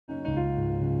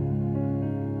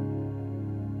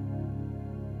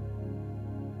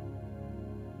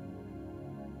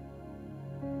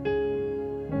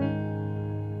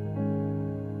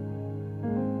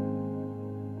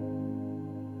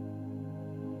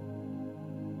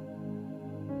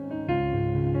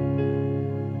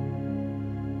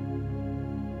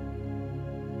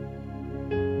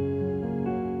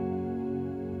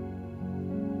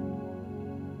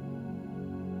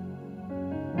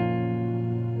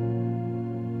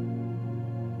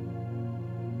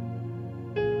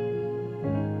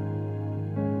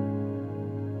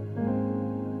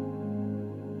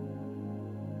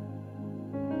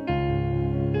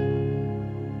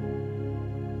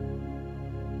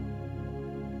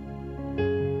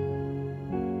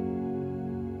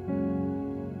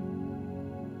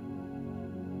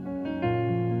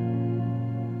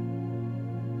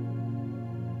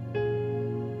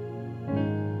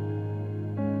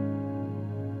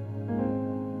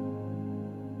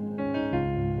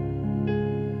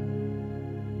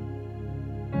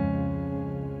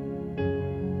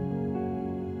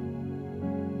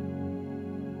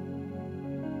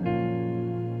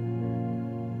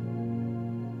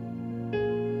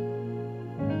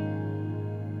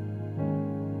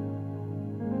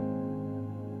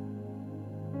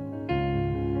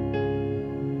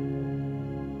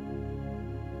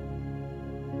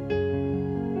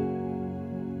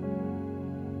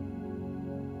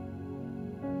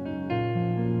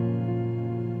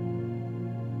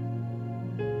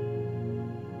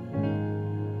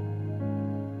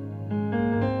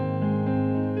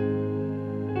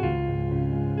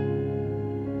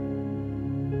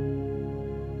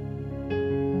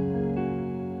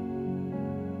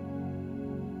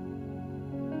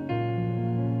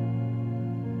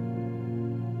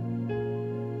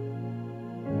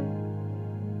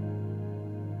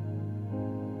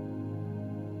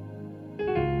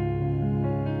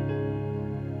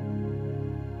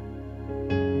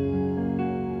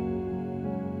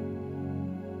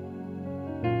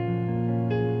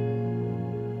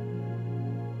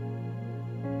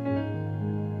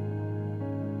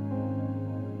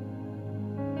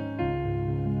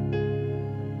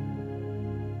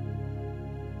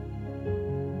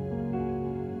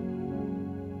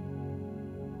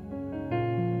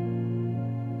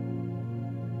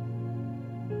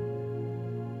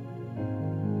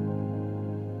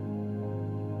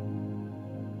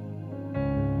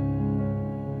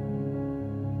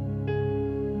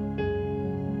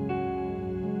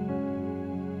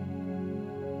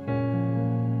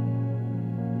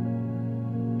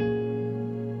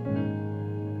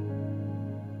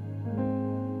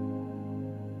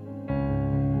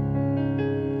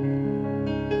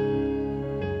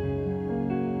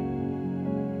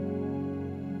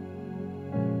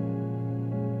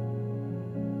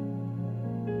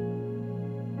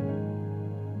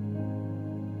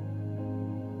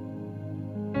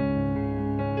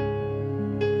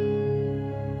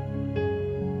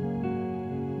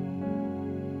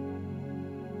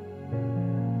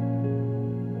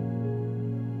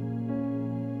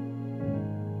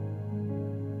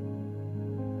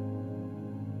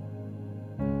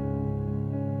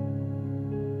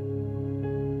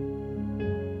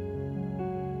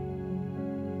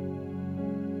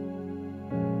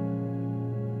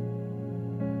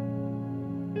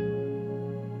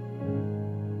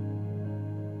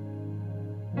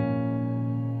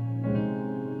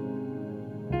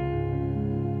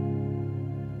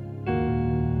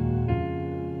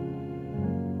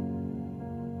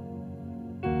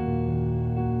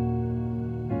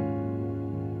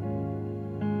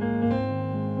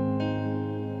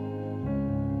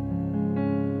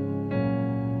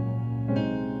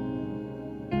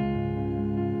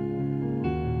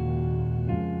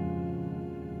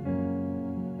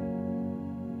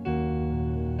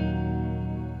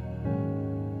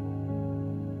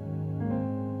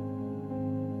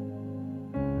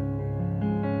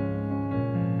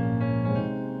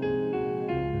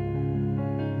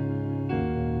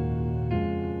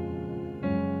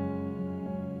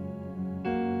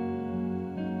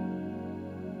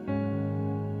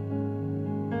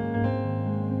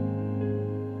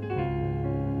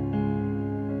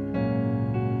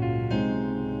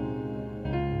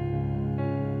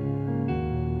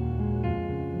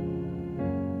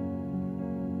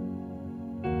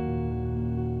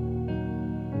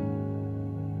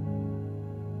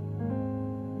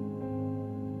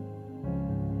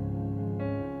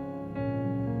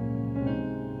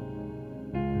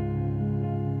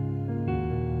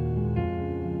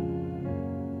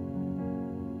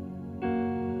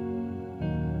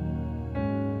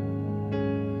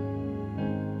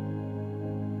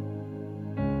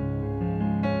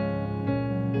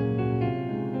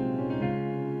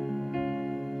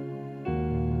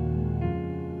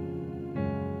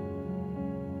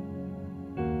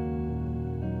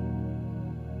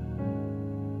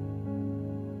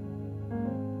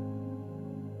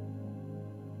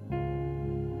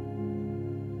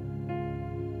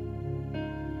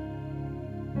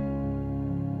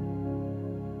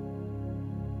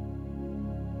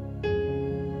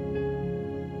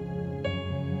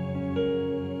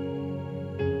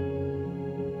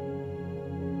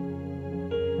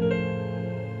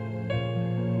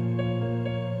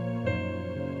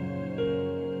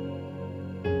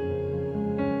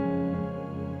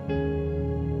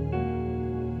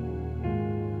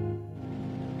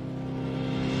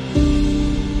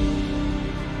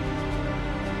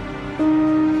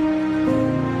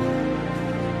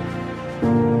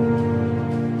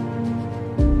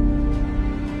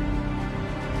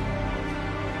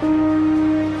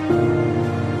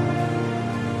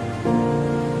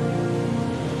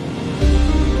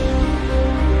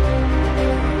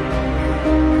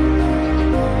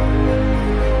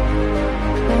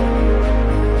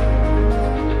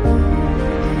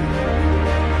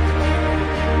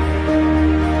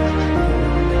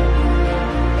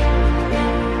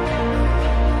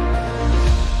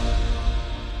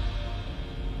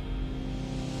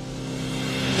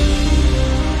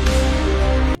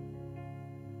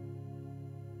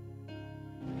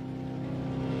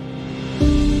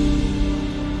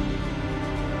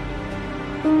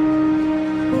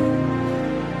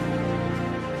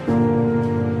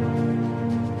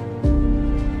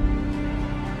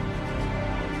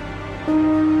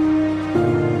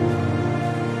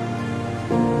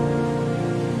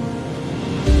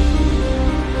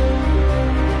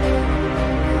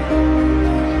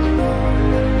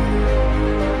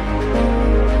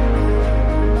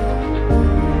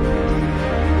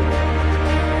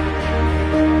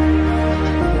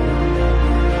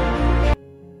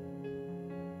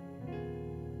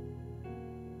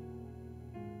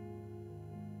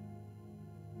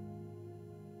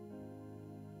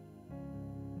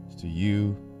to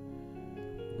you.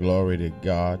 Glory to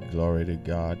God, glory to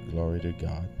God, glory to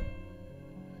God.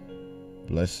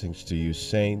 Blessings to you,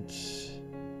 saints.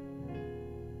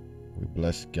 We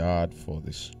bless God for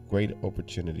this great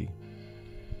opportunity.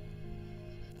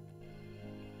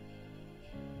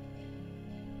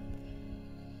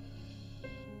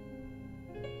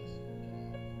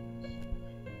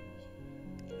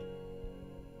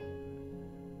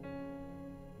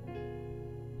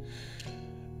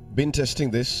 Been testing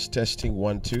this, testing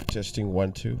 1 2, testing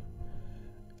 1 2.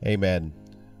 Amen.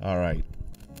 All right.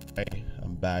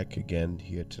 I'm back again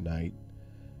here tonight.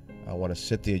 I want to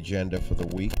set the agenda for the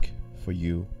week for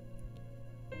you.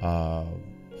 For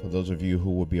those of you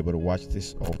who will be able to watch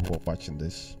this or who are watching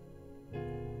this,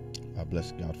 I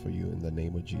bless God for you in the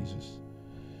name of Jesus.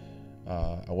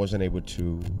 I wasn't able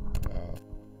to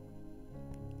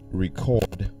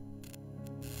record,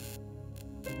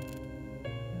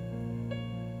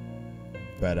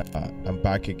 but I'm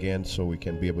back again so we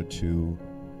can be able to,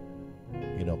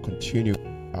 continue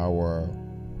our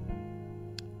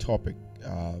topic.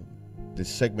 The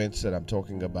segments that I'm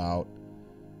talking about,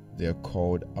 they're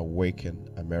called Awaken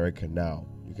America Now.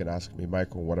 You can ask me,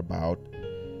 Michael, what about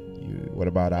you? What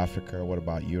about Africa? What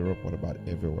about Europe? What about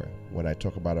everywhere? When I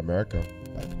talk about America,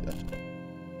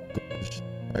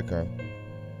 America,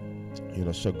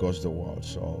 so goes the world.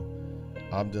 So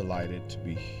I'm delighted to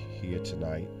be here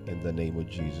tonight in the name of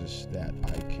Jesus, that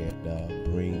I can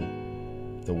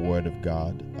bring the word of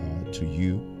God to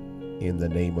you in the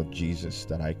name of Jesus,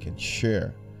 that I can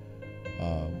share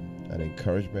an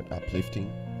encouragement,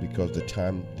 uplifting, because the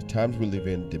times we live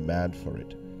in demand for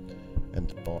it.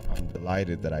 And so I'm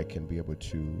delighted that I can be able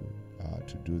to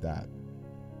do that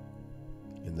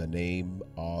in the name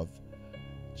of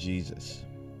Jesus.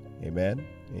 Amen.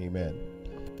 Amen.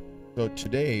 So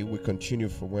today we continue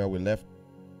from where we left.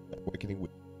 Awakening, we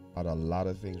about a lot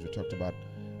of things. We talked about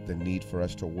the need for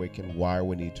us to awaken, why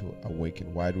we need to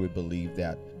awaken, why do we believe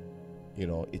that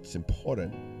it's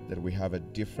important that we have a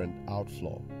different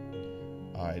outflow,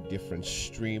 a different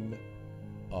stream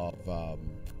of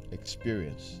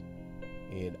experience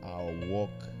in our walk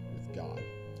with God.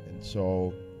 And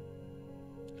so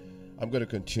I'm going to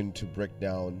continue to break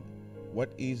down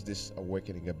what is this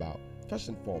awakening about. First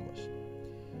and foremost,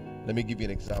 let me give you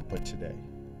an example today.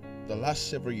 The last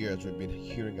several years we've been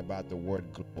hearing about the word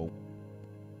global.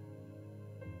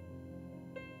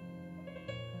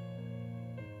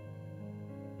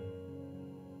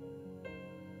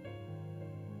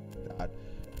 That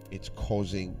it's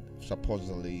causing,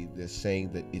 supposedly they're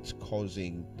saying that it's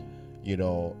causing,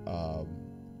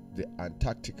 the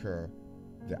Antarctica,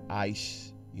 the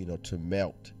ice, to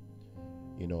melt.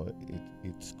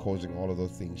 It's causing all of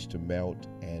those things to melt,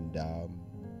 and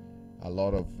a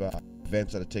lot of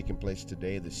events that are taking place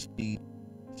today. The sea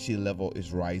level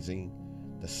is rising,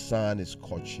 the sun is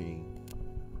scorching,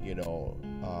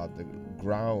 the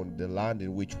ground, the land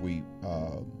in which we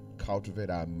cultivate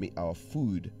our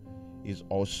food is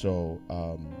also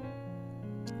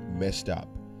messed up,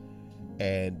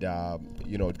 and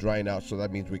drying out. So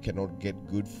that means we cannot get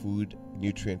good food,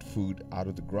 nutrient food out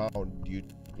of the ground due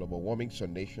to global warming. So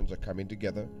nations are coming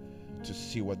together to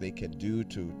see what they can do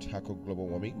to tackle global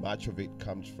warming. Much of it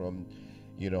comes from,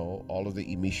 all of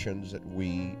the emissions that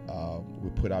we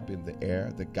put up in the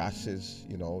air, the gases,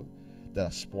 that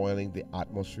are spoiling the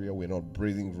atmosphere. We're not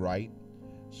breathing right.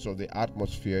 So the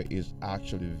atmosphere is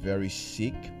actually very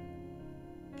sick,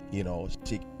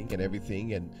 sick and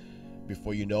everything. And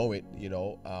before you know it,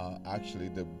 actually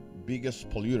the biggest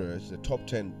polluters, the top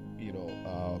 10,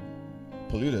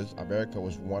 polluters, America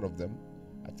was one of them.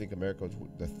 I think America was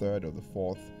the third or the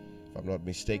fourth, if I'm not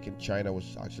mistaken. China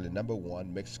was actually number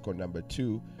one, Mexico number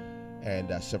two,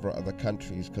 and several other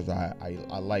countries, because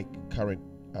I like current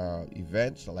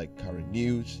events, I like current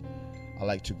news, I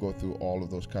like to go through all of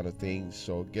those kind of things.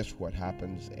 So guess what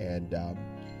happens? And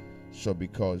so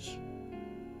because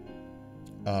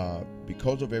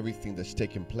of everything that's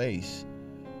taking place,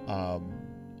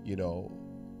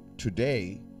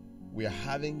 today we are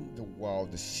having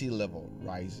the sea level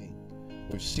rising.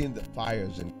 We've seen the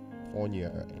fires in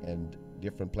California and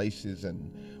different places,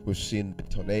 and we've seen the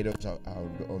tornadoes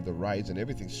on the rise and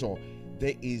everything. So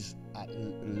there is a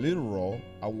literal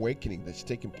awakening that's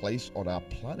taking place on our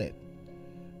planet.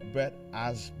 But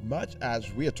as much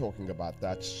as we are talking about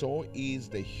that, so is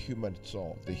the human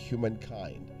soul, the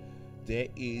humankind. There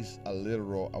is a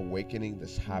literal awakening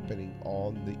that's happening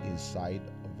on the inside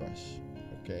of us.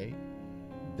 Okay?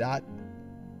 That,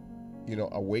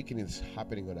 awakening is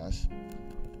happening on us.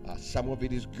 Some of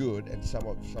it is good, and some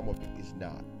of it is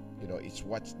not. It's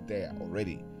what's there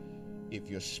already. If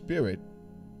your spirit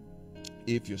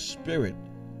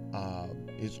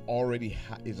is already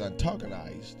is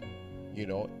antagonized,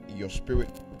 your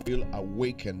spirit will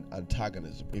awaken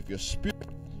antagonism. If your spirit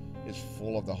is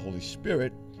full of the Holy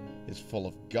Spirit, is full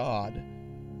of God,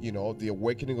 the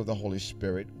awakening of the Holy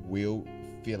Spirit will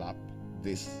fill up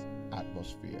this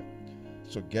atmosphere.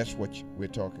 So guess what we're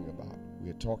talking about?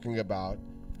 We're talking about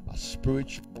a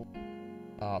spiritual,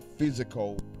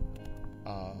 physical,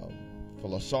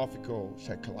 philosophical,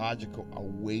 psychological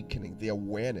awakening, the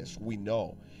awareness. We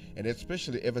know, and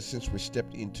especially ever since we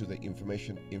stepped into the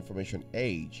information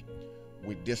age,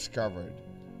 we discovered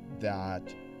that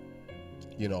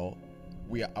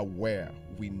we are aware.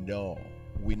 We know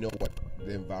what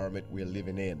the environment we're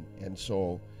living in, and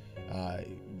so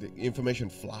the information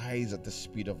flies at the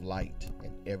speed of light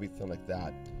and everything like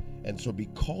that. And so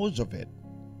because of it,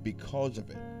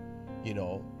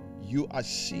 you are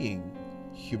seeing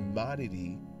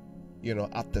humanity,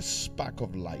 at the spark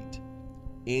of light.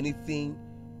 Anything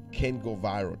can go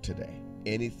viral today.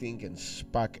 Anything can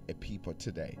spark a people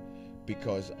today,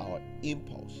 because our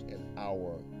impulse and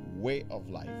our way of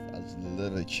life has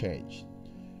literally changed.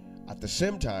 At the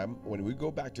same time, when we go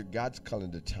back to God's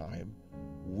calendar time,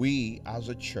 we as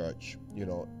a church,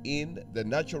 in the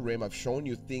natural realm, I've shown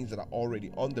you things that are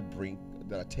already on the brink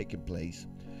that are taking place.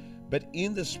 But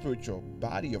in the spiritual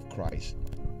body of Christ,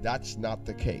 that's not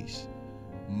the case.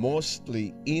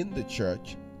 Mostly in the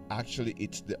church, actually,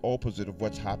 it's the opposite of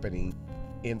what's happening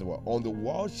in the world. On the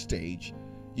world stage,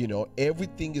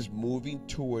 everything is moving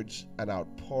towards an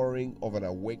outpouring of an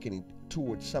awakening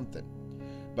towards something.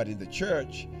 But in the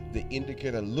church, the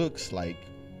indicator looks like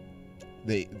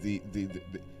there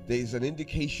is an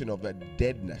indication of a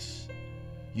deadness.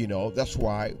 That's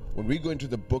why when we go into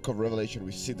the book of Revelation,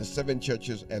 we see the 7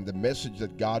 churches and the message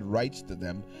that God writes to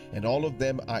them, and all of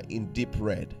them are in deep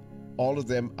red. All of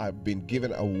them have been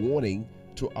given a warning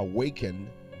to awaken,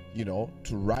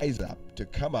 to rise up, to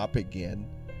come up again,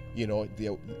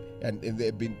 and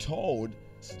they've been told,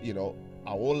 a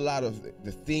whole lot of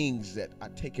the things that are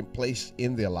taking place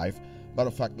in their life. Matter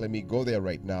of fact, let me go there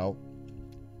right now,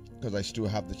 because I still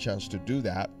have the chance to do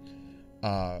that.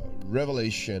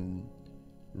 Revelation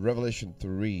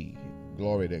 3,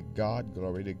 glory to God,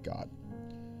 glory to God.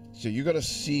 So you're going to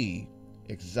see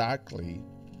exactly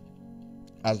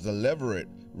as the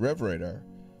reverator,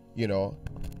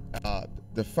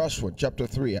 the first one, chapter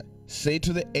 3, say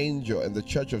to the angel in the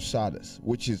church of Sardis,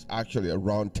 which is actually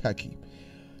around Turkey,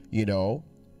 the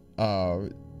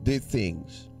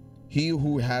things. He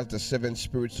who has the 7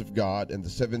 spirits of God and the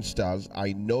 7 stars,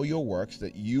 I know your works,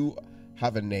 that you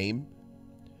have a name,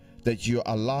 that you're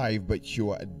alive, but you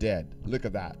are dead. Look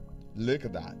at that. Look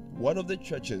at that. One of the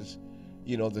churches,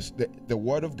 the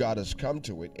word of God has come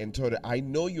to it and told it, I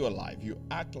know you're alive. You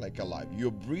act like alive.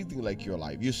 You're breathing like you're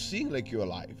alive. You sing like you're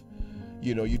alive.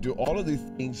 You do all of these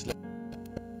things like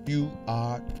you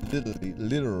are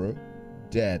literally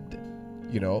dead.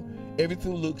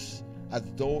 Everything looks as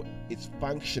though it's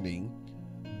functioning,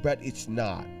 but it's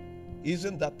not.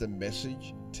 Isn't that the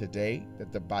message today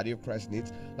that the body of Christ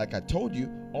needs? Like I told you,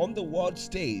 on the world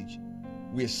stage,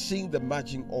 we're seeing the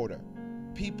marching order.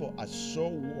 People are so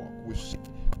woke. We've seen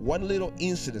one little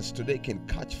incident today can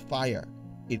catch fire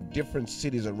in different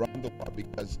cities around the world,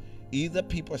 because either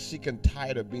people are sick and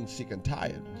tired of being sick and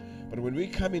tired. But when we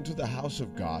come into the house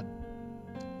of God,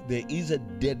 there is a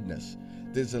deadness.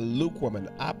 There's a lukewarm and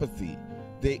apathy.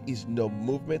 There is no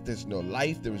movement. There's no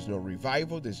life. There is no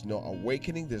revival. There's no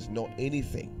awakening. There's no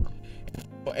anything.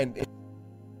 And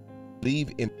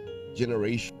live in a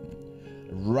generation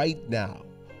right now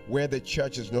where the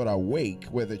church is not awake,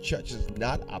 where the church is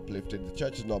not uplifted, the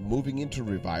church is not moving into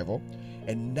revival,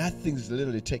 and nothing's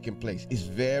literally taking place. It's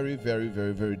very, very,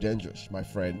 very, very dangerous, my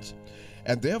friends.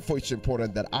 And therefore, it's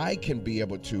important that I can be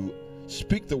able to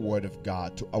speak the word of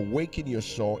God to awaken your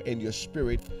soul and your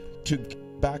spirit to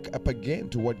get back up again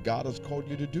to what God has called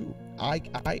you to do. I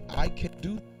can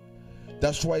do that.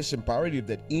 That's why it's imperative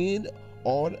that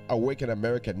on Awaken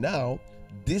America Now,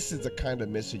 this is the kind of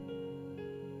message,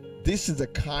 this is the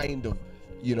kind of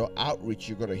outreach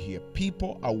you're going to hear.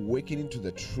 People awakening to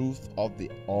the truth of the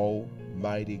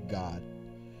Almighty God.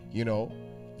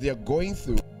 They're going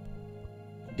through,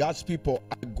 God's people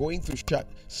are going through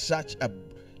such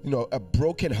a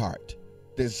broken heart.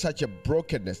 There's such a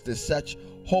brokenness. There's such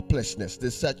hopelessness.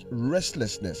 There's such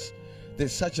restlessness.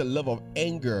 There's such a love of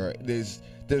anger. There's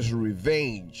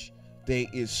revenge. There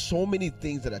is so many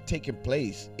things that are taking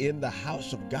place in the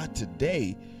house of God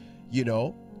today.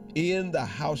 In the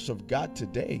house of God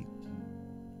today.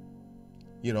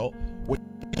 When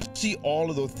you see all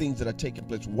of those things that are taking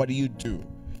place, what do?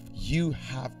 You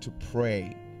have to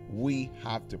pray. We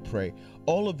have to pray.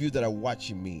 All of you that are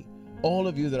watching me, all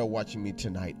of you that are watching me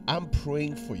tonight, I'm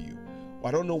praying for you.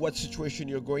 I don't know what situation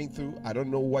you're going through. I don't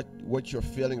know what you're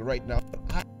feeling right now, but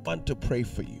I want to pray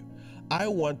for you. I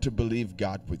want to believe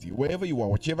God with you. Wherever you are,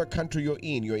 whichever country you're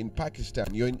in Pakistan,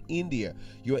 you're in India,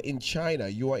 you're in China,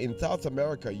 you are in South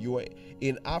America, you are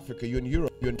in Africa, you're in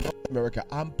Europe, you're in North America.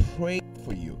 I'm praying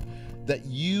for you that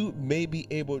you may be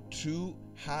able to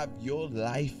have your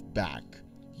life back.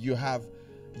 You have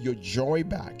your joy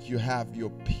back. You have your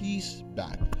peace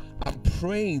back. I'm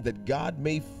praying that God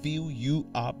may fill you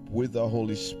up with the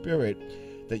Holy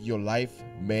Spirit, that your life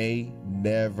may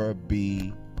never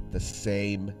be the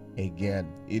same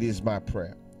again. It is my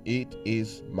prayer. It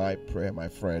is my prayer, my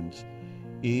friends.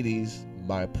 It is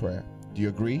my prayer. Do you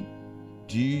agree?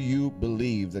 Do you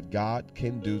believe that God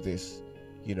can do this,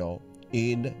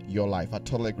 in your life? I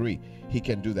totally agree. He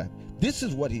can do that. This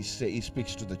is what he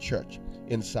speaks to the church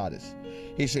in Sardis.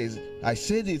 He says, I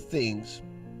say these things,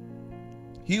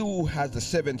 he who has the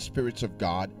 7 spirits of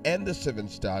God and the 7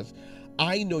 stars,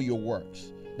 I know your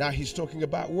works. Now he's talking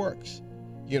about works.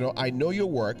 I know your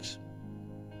works,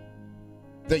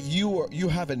 that you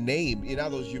have a name. In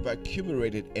other words, you've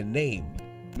accumulated a name,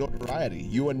 notoriety.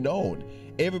 You are known.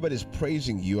 Everybody's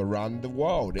praising you around the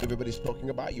world. Everybody's talking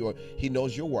about you. He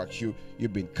knows your works. You've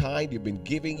been kind. You've been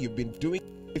giving. You've been doing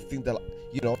everything that,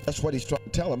 that's what he's trying to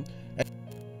tell him. And,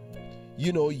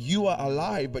 you are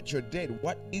alive, but you're dead.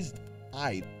 What is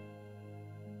died?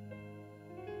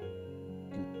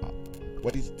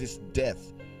 What is this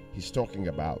death he's talking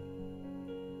about?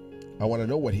 I want to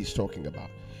know what he's talking about.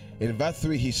 In verse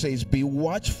 3, he says, be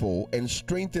watchful and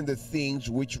strengthen the things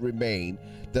which remain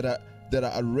that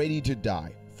are ready to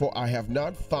die, for I have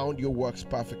not found your works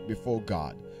perfect before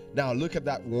God. Now look at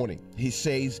that warning. He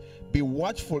says, be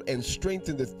watchful and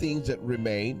strengthen the things that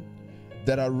remain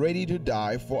that are ready to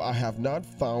die, for I have not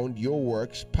found your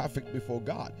works perfect before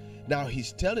God. Now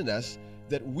he's telling us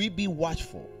that we be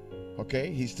watchful.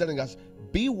 Okay? He's telling us,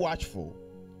 be watchful.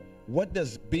 What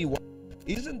does be watchful?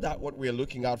 Isn't that what we're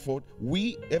looking out for?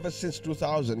 We, ever since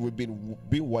 2000, we've been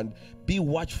be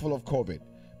watchful of COVID.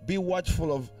 Be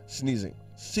watchful of sneezing.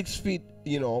 6 feet,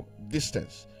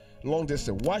 distance, long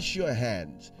distance. Wash your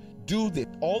hands. Do this.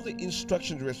 All the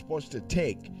instructions we're supposed to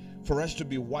take for us to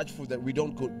be watchful that we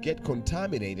don't get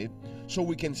contaminated, so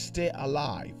we can stay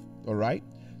alive. All right?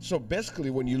 So basically,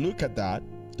 when you look at that,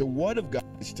 the Word of God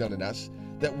is telling us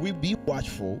that we be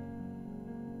watchful,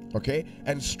 okay,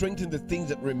 and strengthen the things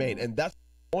that remain. And that's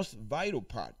the most vital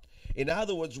part. In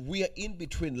other words, we are in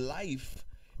between life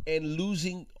and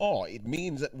losing all. It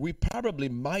means that we probably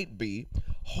might be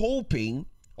hoping,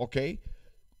 okay,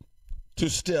 to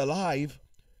stay alive,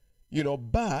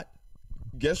 but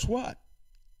guess what?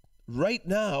 Right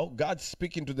now, God's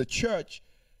speaking to the church.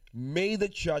 May the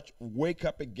church wake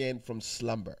up again from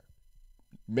slumber.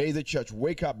 May the church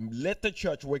wake up. Let the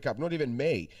church wake up. Not even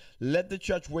may. Let the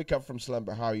church wake up from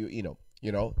slumber. How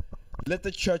let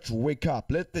the church wake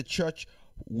up. Let the church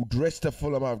dress the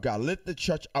full amount of God. Let the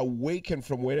church awaken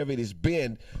from wherever it has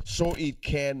been, so it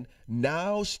can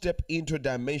now step into a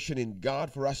dimension in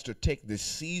God for us to take this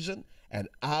season and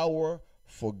hour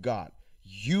for God.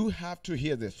 You have to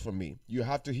hear this from me. You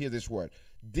have to hear this word.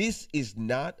 This is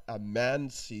not a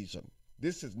man's season.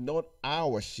 This is not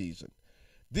our season.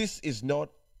 This is not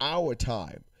our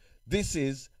time. This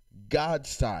is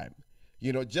God's time.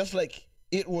 Just like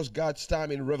it was God's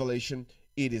time in Revelation,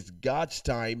 it is God's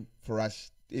time for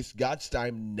us. It's God's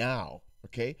time now,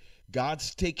 okay?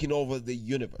 God's taking over the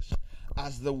universe.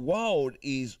 As the world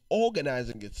is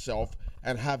organizing itself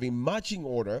and having marching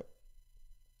order,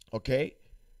 okay?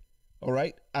 All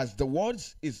right? As the world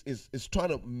is trying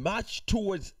to march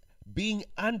towards being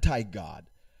anti-God,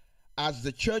 as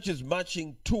the church is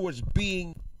marching towards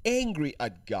being angry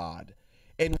at God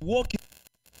and walking,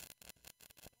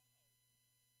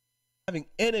 having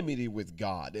enmity with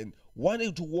God and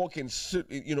wanting to walk in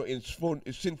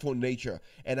sinful nature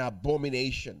and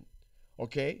abomination,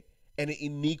 okay, and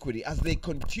iniquity, as they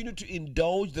continue to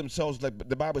indulge themselves, like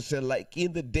the Bible said, like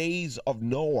in the days of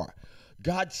Noah.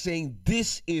 God's saying,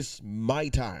 this is my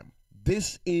time.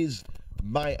 This is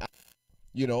my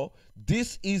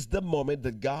this is the moment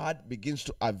that God begins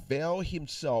to avail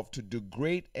himself to do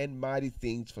great and mighty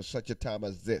things for such a time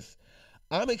as this.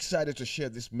 I'm excited to share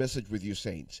this message with you,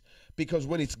 saints, because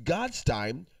when it's God's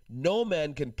time, no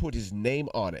man can put his name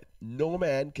on it. No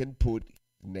man can put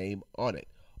his name on it.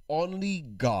 Only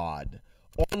God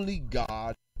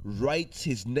writes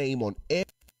his name on everything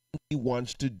he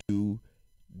wants to do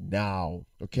now,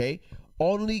 okay?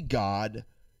 Only God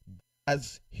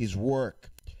does his work.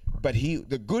 But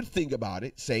the good thing about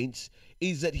it, saints,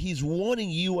 is that he's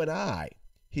warning you and I.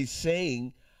 He's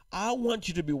saying, I want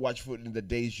you to be watchful in the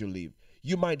days you live.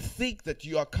 You might think that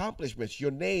your accomplishments,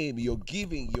 your name, your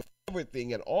giving, your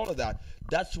everything, and all of that,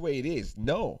 that's the way it is.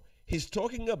 No, he's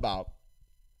talking about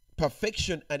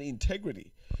perfection and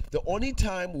integrity. The only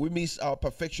time we miss our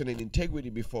perfection and integrity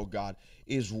before God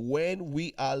is when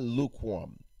we are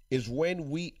lukewarm, is when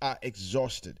we are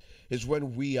exhausted, is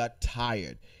when we are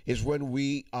tired, is when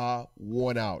we are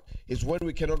worn out, is when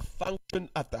we cannot function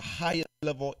at the highest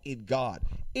level in God.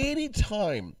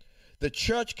 Anytime the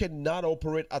church cannot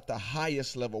operate at the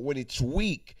highest level, when it's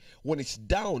weak, when it's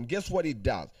down, guess what it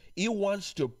does? It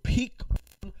wants to pick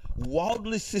on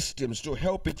worldly systems to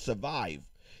help it survive.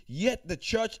 Yet the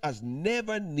church has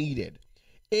never needed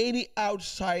any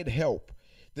outside help.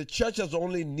 The church has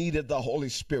only needed the Holy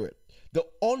Spirit, the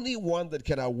only one that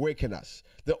can awaken us,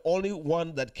 the only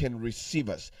one that can receive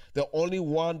us, the only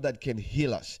one that can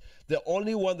heal us, the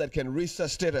only one that can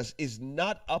resuscitate us is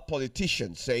not a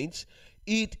politician, saints.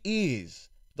 It is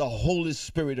the Holy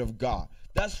Spirit of God.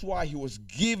 That's why he was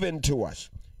given to us.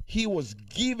 He was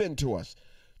given to us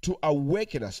to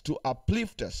awaken us, to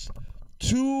uplift us,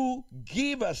 to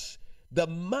give us the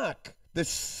mark, the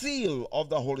seal of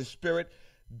the Holy Spirit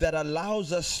that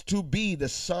allows us to be the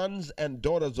sons and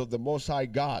daughters of the Most High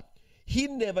God. He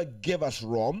never gave us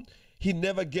Rome. He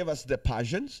never gave us the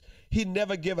Persians. He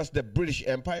never gave us the British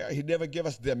Empire. He never gave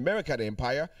us the American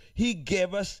Empire. He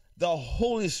gave us the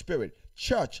Holy Spirit.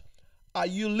 Church, are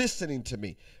you listening to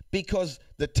me? Because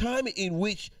the time in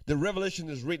which the Revelation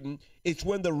is written, it's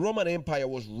when the Roman Empire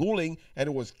was ruling and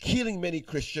it was killing many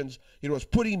Christians. It was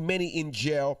putting many in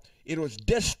jail. It was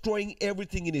destroying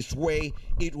everything in its way.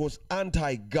 It was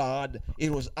anti-God.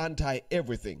 It was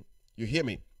anti-everything. You hear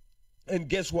me? And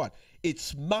guess what? It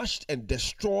smashed and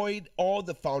destroyed all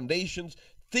the foundations,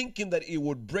 thinking that it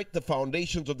would break the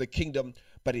foundations of the kingdom,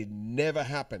 but it never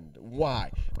happened.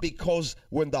 Why? Because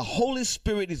when the Holy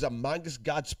Spirit is amongst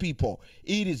God's people,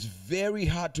 it is very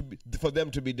hard for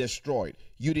them to be destroyed.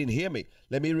 You didn't hear me.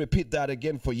 Let me repeat that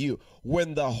again for you.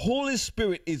 When the Holy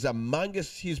Spirit is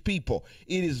amongst his people,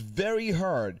 it is very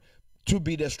hard to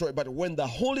be destroyed. But when the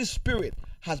Holy Spirit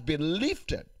has been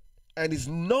lifted and is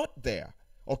not there,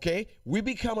 okay, we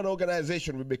become an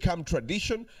organization, we become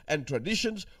tradition, and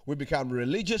traditions, we become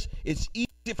religious. It's easy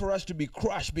for us to be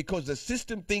crushed because the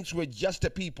system thinks we're just a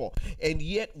people, and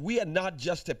yet we are not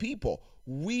just a people.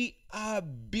 We are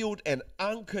built and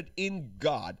anchored in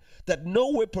God, that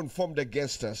no weapon formed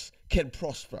against us can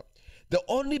prosper. The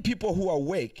only people who are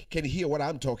awake can hear what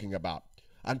I'm talking about.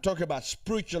 I'm talking about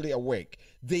spiritually awake.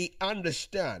 They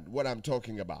understand what I'm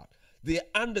talking about. They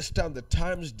understand the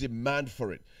time's demand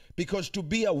for it. Because to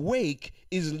be awake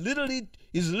is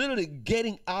literally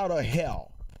getting out of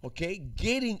hell. Okay?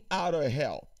 Getting out of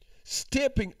hell.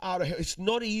 Stepping out of hell. It's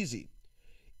not easy.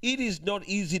 It is not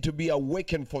easy to be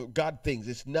awakened for God things.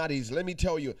 It's not easy. Let me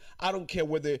tell you, I don't care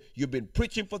whether you've been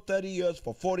preaching for 30 years,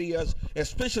 for 40 years,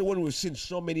 especially when we've seen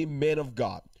so many men of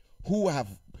God who have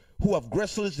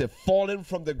gracefully fallen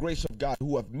from the grace of God,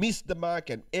 who have missed the mark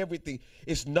and everything.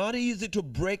 It's not easy to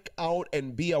break out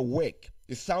and be awake.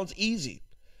 It sounds easy.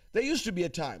 There used to be a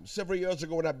time, several years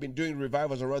ago when I've been doing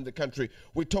revivals around the country,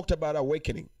 we talked about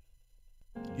awakening.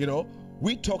 You know,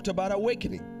 we talked about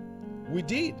awakening. We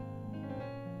did.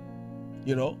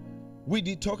 You know, we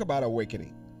did talk about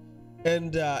awakening.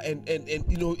 And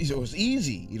you know, it was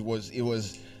easy. It was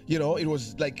you know, it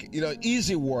was like, you know,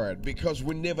 easy word because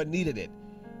we never needed it.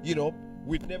 You know,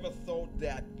 we never thought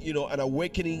that, you know, an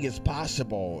awakening is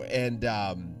possible. And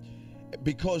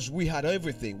because we had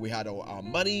everything. We had our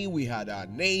money, we had our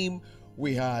name,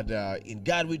 we had in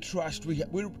God we trust. We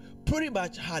pretty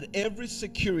much had every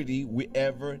security we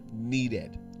ever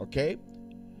needed. Okay?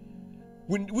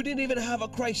 We didn't even have a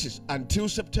crisis until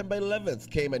September 11th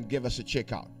came and gave us a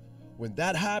checkout. When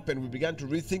that happened, we began to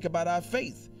rethink about our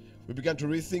faith. We began to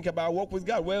rethink about our walk with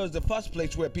God. Where was the first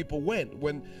place where people went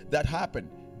when that happened?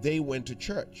 They went to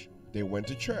church. They went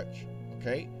to church.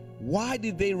 Okay? Why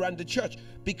did they run to church?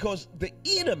 Because the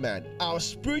inner man, our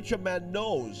spiritual man,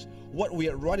 knows what we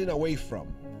are running away from.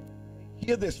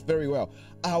 Hear this very well.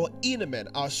 Our inner man,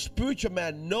 our spiritual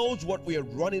man, knows what we are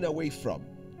running away from.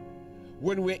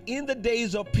 When we're in the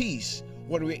days of peace,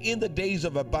 when we're in the days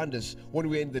of abundance, when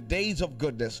we're in the days of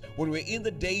goodness, when we're in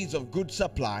the days of good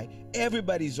supply,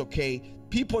 everybody's okay.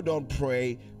 People don't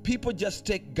pray. People just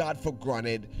take God for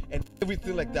granted and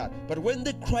everything like that. But when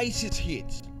the crisis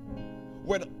hits,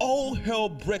 when all hell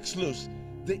breaks loose,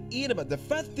 the inner man, the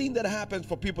first thing that happens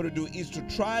for people to do is to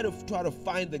try to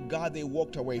find the God they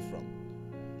walked away from.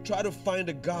 Try to find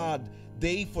a God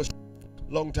they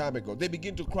long time ago. They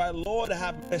begin to cry, Lord,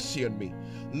 have mercy on me.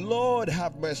 Lord,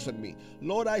 have mercy on me.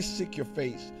 Lord, I seek your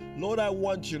face. Lord, I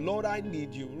want you. Lord, I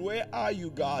need you. Where are you,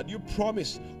 God? You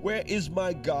promised. Where is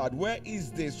my God? Where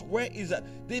is this? Where is that?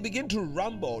 They begin to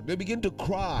rumble. They begin to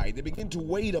cry. They begin to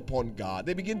wait upon God.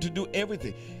 They begin to do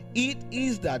everything. It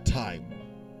is that time.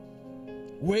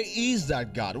 Where is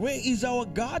that God? Where is our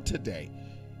God today?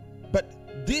 But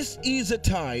this is a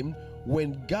time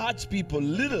when God's people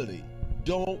literally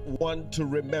don't want to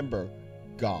remember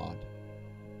God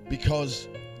because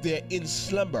they're in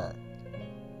slumber.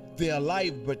 They're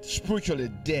alive but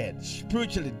spiritually dead,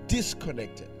 spiritually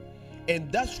disconnected.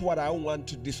 And that's what I want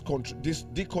to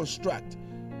deconstruct,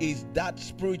 is that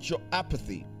spiritual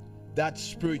apathy, that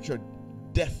spiritual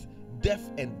death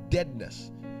and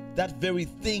deadness, that very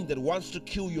thing that wants to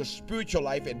kill your spiritual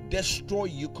life and destroy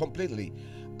you completely.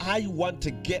 I want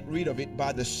to get rid of it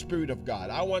by the Spirit of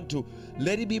God. I want to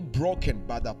let it be broken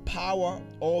by the power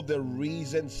of the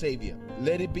risen Savior.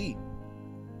 Let it be.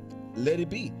 Let it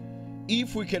be.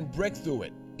 If we can break through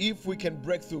it,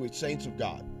 saints of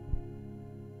God,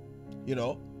 you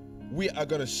know, we are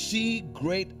going to see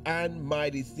great and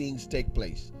mighty things take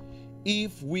place.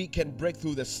 If we can break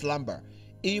through the slumber,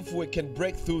 if we can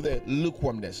break through the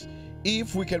lukewarmness,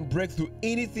 if we can break through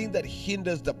anything that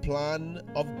hinders the plan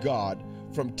of God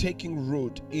from taking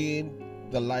root in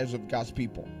the lives of God's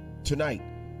people. Tonight,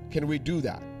 can we do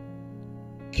that?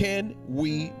 Can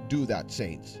we do that,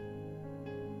 saints?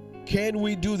 Can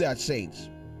we do that, saints?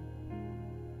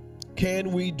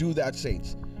 Can we do that,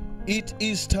 saints? It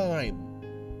is time.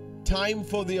 Time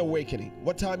for the awakening.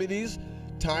 What time it is?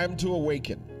 Time to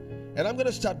awaken. And I'm going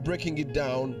to start breaking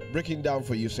down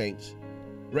for you, saints,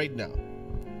 right now.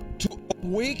 To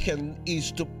awaken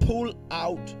is to pull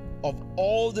out of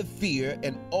all the fear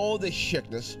and all the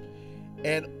sickness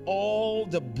and all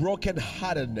the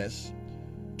brokenheartedness.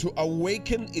 To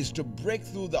awaken is to break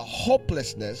through the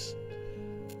hopelessness.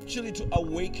 Actually, to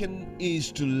awaken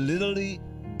is to literally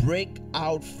break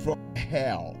out from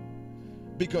hell.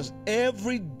 Because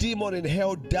every demon in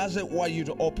hell doesn't want you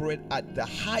to operate at the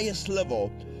highest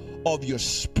level of your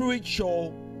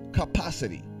spiritual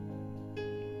capacity.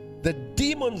 The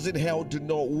demons in hell do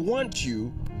not want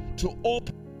you to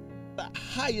operate at the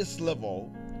highest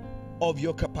level of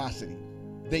your capacity.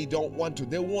 They don't want to.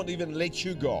 They won't even let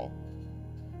you go.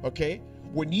 Okay?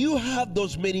 When you have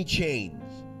those many chains,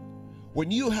 when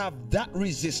you have that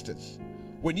resistance,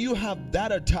 when you have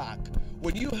that attack,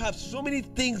 when you have so many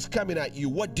things coming at you,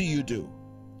 what do?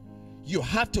 You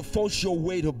have to force your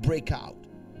way to break out.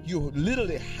 You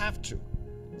literally have to.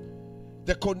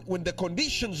 When the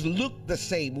conditions look the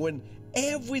same, when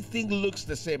everything looks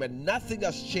the same and nothing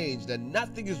has changed and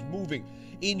nothing is moving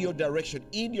in your direction,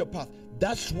 in your path,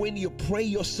 that's when you pray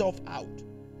yourself out.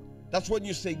 That's when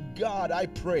you say, God, I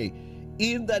pray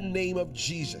in the name of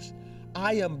Jesus,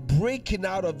 I am breaking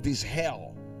out of this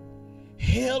hell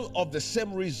of the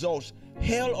same results,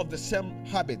 hell of the same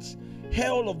habits,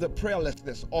 hell of the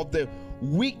prayerlessness, of the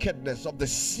wickedness, of the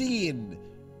sin,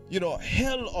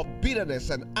 hell of bitterness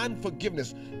and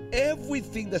unforgiveness.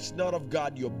 Everything that's not of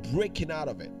God, you're breaking out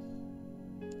of it.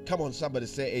 Come on, somebody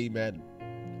say amen.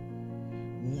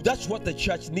 That's what the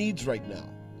church needs right now.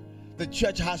 The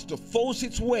church has to force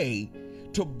its way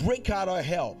to break out of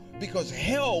hell, because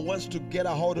hell wants to get a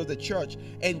hold of the church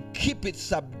and keep it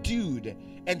subdued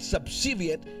and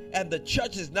subservient, and the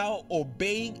church is now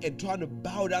obeying and trying to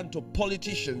bow down to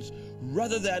politicians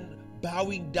rather than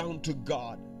bowing down to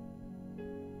God.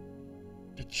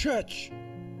 The church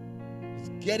is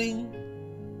getting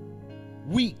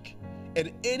weak,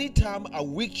 and anytime a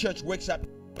weak church wakes up,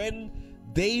 when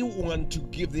they want to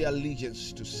give their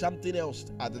allegiance to something else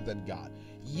other than God.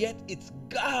 Yet it's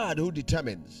God who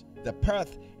determines the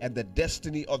path and the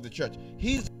destiny of the church.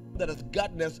 He's the one that has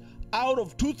gotten us out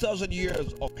of 2,000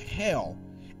 years of hell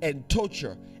and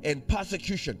torture and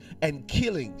persecution and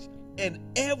killings and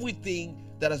everything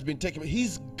that has been taken.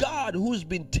 He's God who's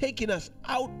been taking us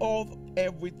out of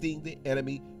everything the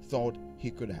enemy thought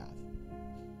he could have.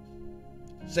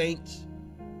 Saints,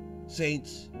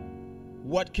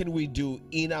 what can we do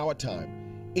in our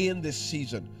time, in this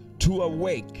season, to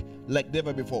awake like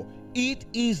never before? It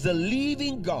is the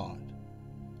living God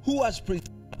who has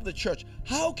preserved the church.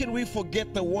 How can we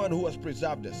forget the one who has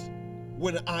preserved us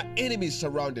when our enemies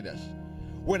surrounded us,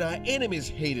 when our enemies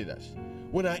hated us,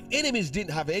 when our enemies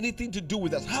didn't have anything to do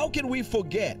with us? How can we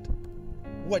forget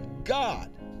what God?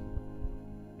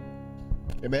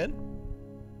 Amen?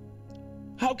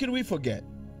 How can we forget?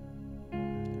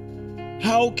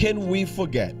 How can we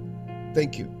forget?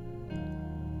 Thank you.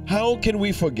 How can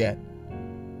we forget?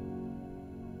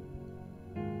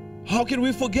 How can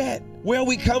we forget where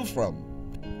we come from?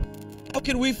 How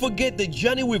can we forget the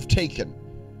journey we've taken?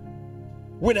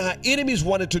 When our enemies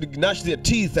wanted to gnash their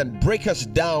teeth and break us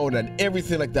down and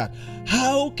everything like that,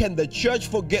 how can the church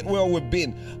forget where we've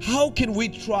been? How can we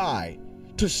try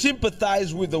to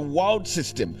sympathize with the world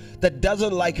system that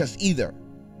doesn't like us either?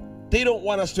 They don't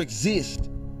want us to exist.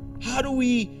 How do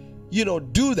we,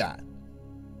 do that?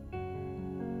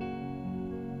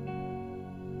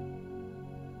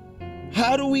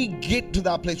 How do we get to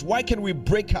that place? Why can we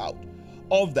break out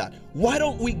of that? Why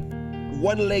don't we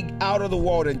one leg out of the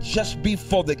world and just be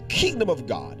for the kingdom of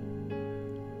God?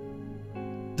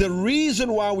 The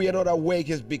reason why we are not awake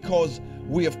is because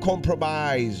we have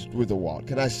compromised with the world.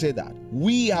 Can I say that?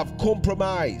 We have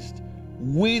compromised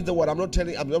with the world. I'm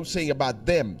not saying about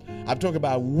them. I'm talking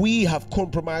about we have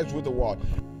compromised with the world.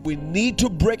 We need to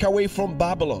break away from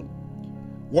Babylon.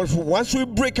 Once we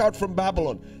break out from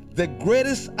Babylon, the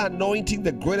greatest anointing,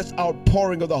 the greatest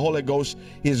outpouring of the Holy Ghost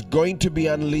is going to be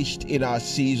unleashed in our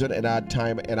season and our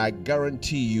time. And I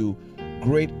guarantee you,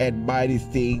 great and mighty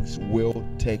things will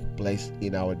take place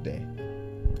in our day.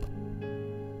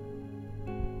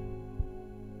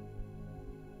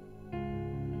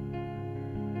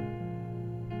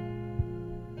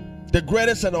 The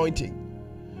greatest anointing.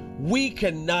 We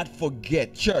cannot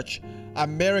forget, church,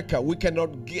 America, we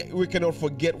cannot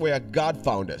forget where God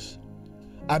found us.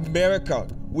 America,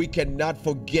 we cannot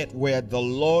forget where the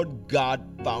Lord God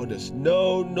found us.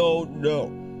 No, no, no.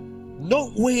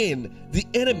 Not when the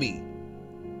enemy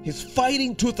is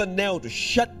fighting tooth and nail to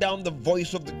shut down the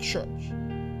voice of the church.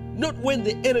 Not when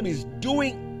the enemy is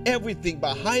doing everything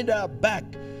behind our back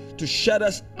to shut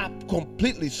us up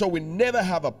completely, so we never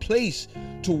have a place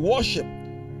to worship,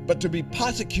 but to be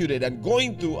persecuted and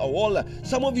going through a wall.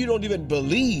 Some of you don't even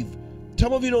believe.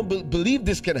 Some of you don't believe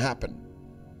this can happen.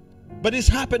 But it's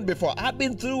happened before. I've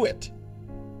been through it.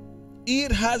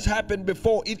 It has happened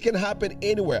before. It can happen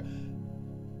anywhere.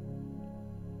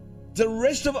 The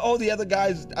rest of all the other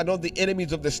guys are not the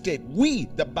enemies of the state. We,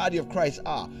 the body of Christ,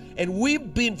 are. And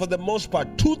we've been, for the most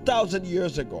part, 2,000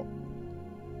 years ago.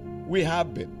 We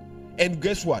have been. And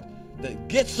guess what? The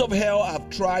gates of hell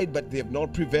have tried, but they have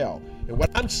not prevailed. And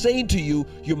what I'm saying to you,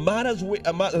 you might as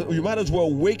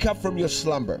well wake up from your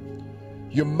slumber.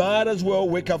 You might as well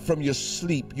wake up from your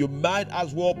sleep. You might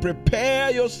as well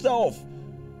prepare yourself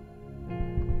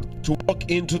to walk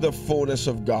into the fullness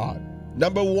of God.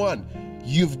 Number one,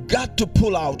 you've got to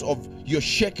pull out of your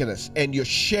shakiness and your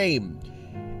shame.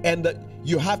 And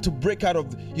you have to break out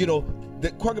of,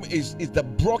 the problem is the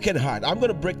broken heart. I'm going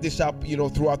to break this up,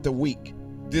 throughout the week.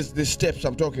 These steps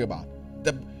I'm talking about.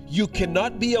 You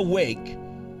cannot be awake,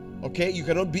 okay? You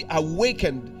cannot be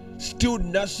awakened still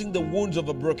nursing the wounds of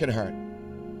a broken heart.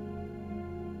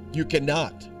 You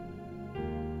cannot.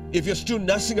 If you're still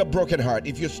nursing a broken heart,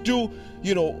 if you're still,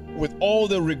 with all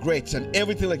the regrets and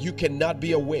everything, like, you cannot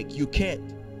be awake. You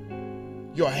can't.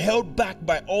 You're held back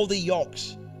by all the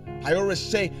yokes. I always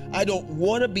say, I don't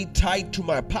want to be tied to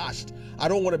my past. I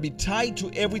don't want to be tied to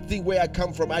everything where I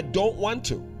come from. I don't want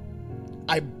to.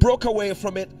 I broke away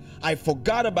from it. I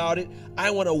forgot about it.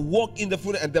 I want to walk in the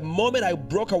foot. And the moment I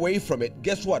broke away from it,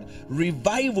 guess what?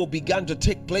 Revival began to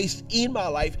take place in my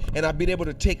life, and I've been able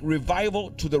to take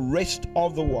revival to the rest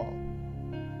of the world.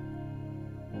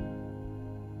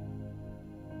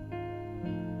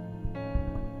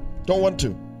 Don't want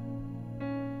to.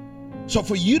 So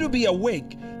for you to be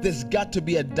awake, there's got to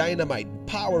be a dynamite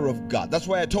power of God. That's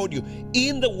why I told you,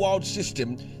 in the world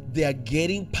system, they are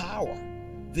getting power.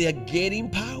 They are getting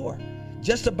power.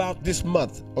 Just about this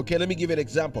month, okay, let me give you an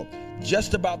example.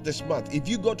 Just about this month, if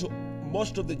you go to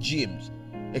most of the gyms,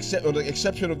 except on the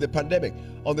exception of the pandemic,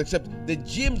 the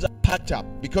gyms are packed up,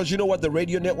 because you know what the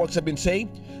radio networks have been saying?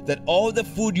 That all the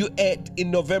food you ate in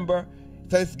November,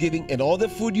 Thanksgiving, and all the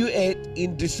food you ate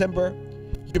in December,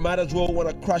 you might as well want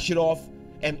to crush it off.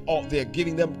 And they're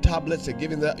giving them tablets, they're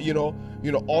giving them,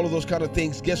 all of those kind of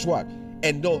things. Guess what?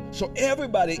 And no, so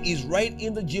everybody is right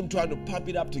in the gym trying to pump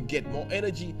it up to get more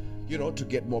energy, to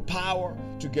get more power,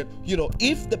 to get,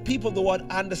 if the people of the world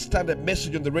understand the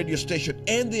message on the radio station,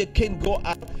 and they can go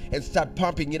out and start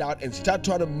pumping it out and start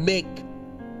trying to make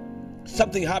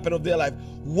something happen of their life,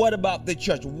 what about the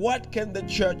church? What can the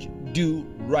church do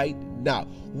right now?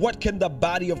 What can the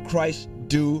body of Christ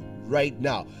do right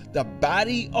now? The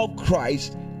body of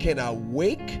Christ can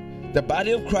awake. The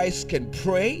body of Christ can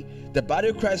pray. The body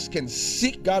of Christ can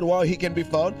seek God while he can be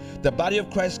found. The body of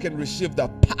Christ can receive the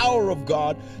power of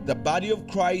God. The body of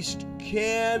Christ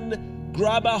can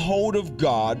grab a hold of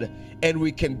God, and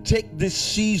we can take this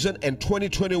season and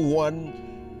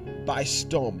 2021 by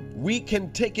storm. We can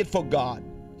take it for God.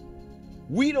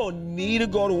 We don't need to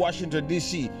go to Washington,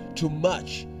 D.C. too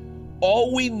much.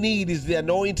 All we need is the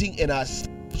anointing, and our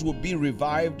souls will be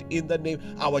revived in the name.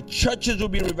 Our churches will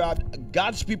be revived.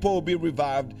 God's people will be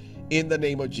revived in the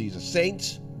name of Jesus.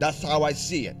 Saints, that's how I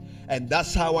see it, and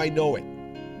that's how I know it.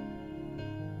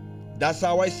 That's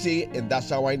how I see it, and that's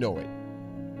how I know it.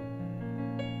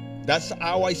 That's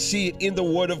how I see it in the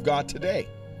Word of God today.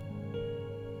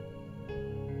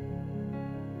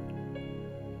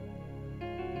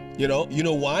 You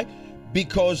know why?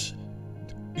 Because,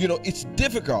 it's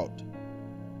difficult.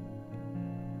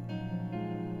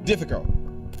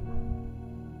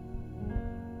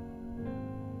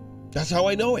 That's how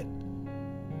I know it.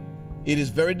 It is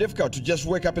very difficult to just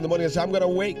wake up in the morning and say, I'm going to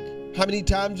wake. How many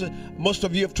times most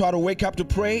of you have tried to wake up to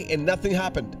pray and nothing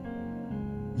happened?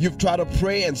 You've tried to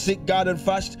pray and seek God and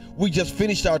fast. We just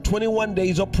finished our 21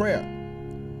 days of prayer.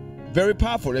 Very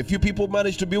powerful. A few people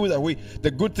managed to be with us.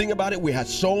 The good thing about it, we had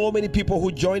so many people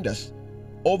who joined us.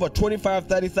 Over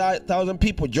 30,000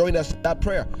 people joined us in that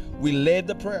prayer. We led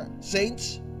the prayer.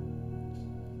 Saints,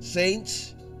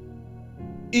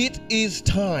 it is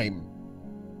time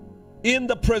in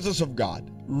the presence of God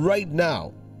right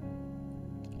now,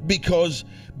 because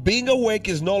being awake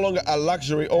is no longer a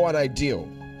luxury or an ideal.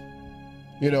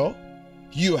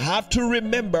 You have to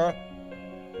remember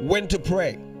when to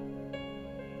pray.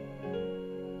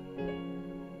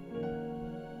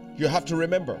 You have to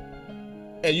remember.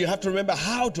 And you have to remember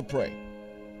how to pray.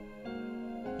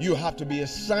 You have to be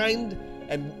assigned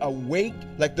and awake.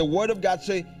 Like the Word of God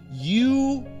says,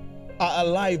 you are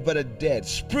alive but are dead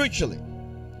spiritually.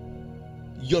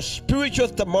 Your spiritual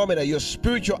thermometer, your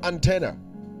spiritual antenna,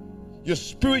 your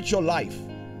spiritual life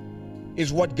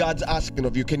is what God's asking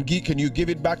of you. Can you give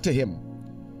it back to Him?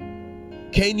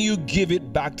 Can you give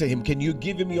it back to Him? Can you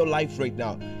give Him your life right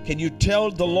now? Can you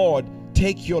tell the Lord,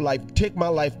 take your life, take my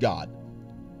life, God.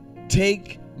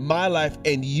 Take my life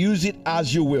and use it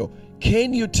as you will.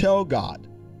 Can you tell God?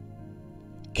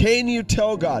 Can you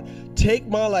tell God, take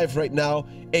my life right now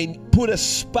and put a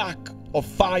spark of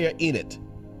fire in it?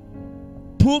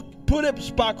 Put a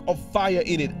spark of fire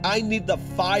in it. I need the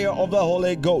fire of the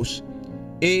Holy Ghost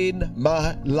in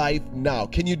my life now.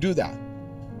 Can you do that?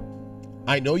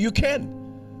 I know you can.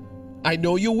 I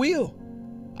know you will.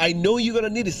 I know you're going to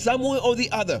need it. Some way or the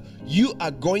other, you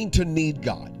are going to need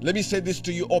God. Let me say this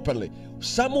to you openly.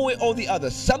 Some way or the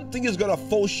other, something is going to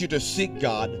force you to seek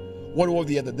God one way or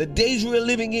the other. The days we're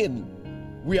living in,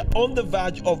 we are on the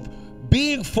verge of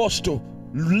being forced to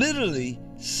literally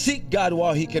seek God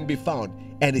while He can be found.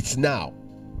 And it's now.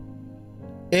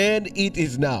 And it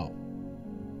is now.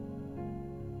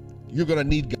 You're going to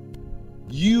need God.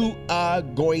 You are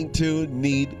going to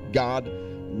need God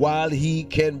while He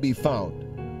can be found.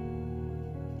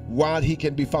 While He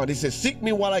can be found. He says, seek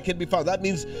me while I can be found. That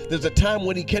means there's a time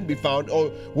when He can be found, or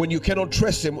when you cannot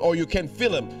trace Him, or you can't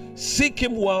feel Him. Seek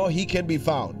Him while He can be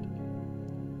found.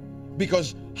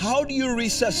 Because how do you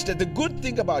resuscitate? The good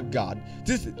thing about God,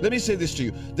 let me say this to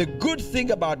you. The good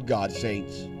thing about God,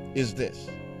 saints, is this.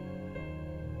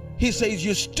 He says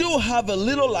you still have a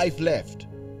little life left.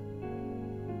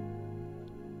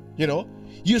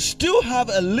 You still have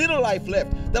a little life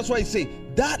left. That's why I say,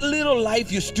 that little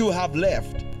life you still have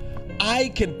left, I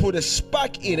can put a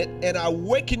spark in it and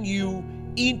awaken you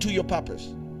into your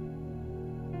purpose.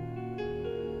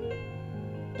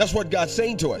 That's what God's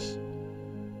saying to us.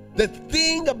 The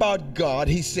thing about God,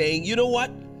 He's saying, you know what?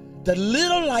 The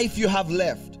little life you have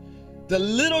left, the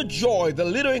little joy, the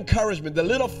little encouragement, the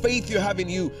little faith you have in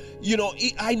you,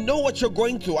 I know what you're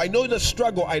going through. I know the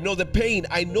struggle. I know the pain.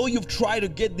 I know you've tried to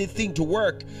get this thing to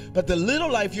work. But the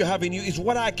little life you have in you is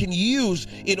what I can use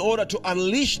in order to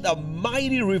unleash the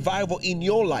mighty revival in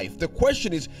your life. The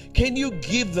question is, can you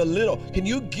give that little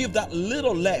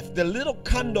left, the little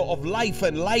candle of life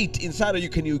and light inside of you,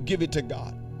 can you give it to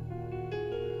God?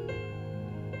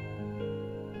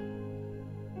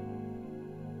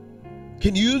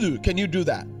 Can you do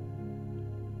that?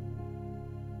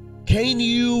 Can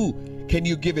you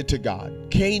give it to God?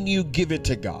 Can you give it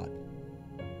to God?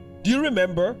 Do you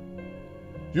remember?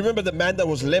 You remember the man that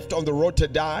was left on the road to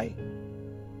die?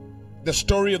 The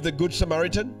story of the Good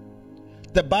Samaritan?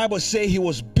 The Bible says he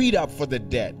was beat up for the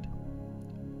dead.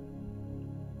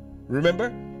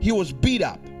 Remember? He was beat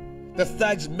up. The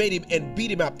thugs made him and beat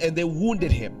him up, and they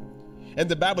wounded him. And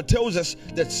the Bible tells us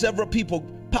that several people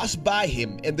passed by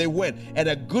him, and they went, and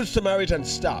a Good Samaritan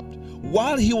stopped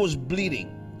while he was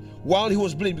bleeding.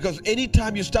 Because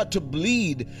anytime you start to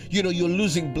bleed, you're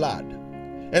losing blood.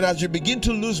 And as you begin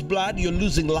to lose blood, you're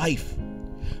losing life.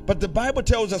 But the Bible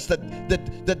tells us that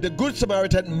the Good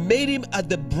Samaritan made him at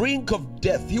the brink of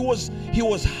death. He was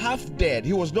half dead.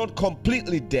 He was not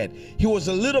completely dead. He was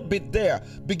a little bit there,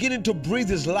 beginning to breathe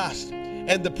his last.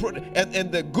 and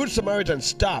the Good Samaritan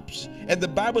stops, and the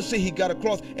Bible says he got a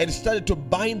cloth and started to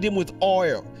bind him with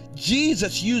oil.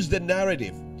 Jesus used the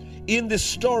narrative in this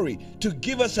story to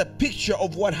give us a picture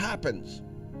of what happens.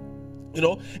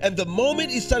 And the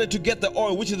moment he started to get the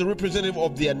oil, which is the representative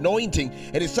of the anointing,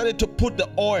 and he started to put the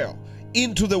oil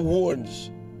into the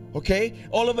wounds, okay,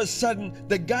 all of a sudden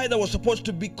the guy that was supposed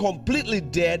to be completely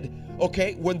dead,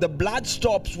 okay, when the blood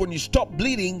stops, when you stop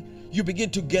bleeding, you begin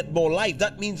to get more life.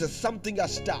 That means that something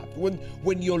has stopped.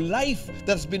 When your life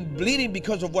that's been bleeding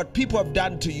because of what people have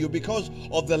done to you, because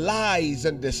of the lies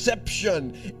and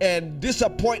deception and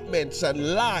disappointments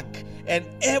and lack and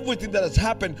everything that has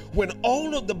happened, when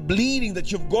all of the bleeding that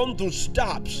you've gone through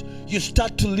stops, you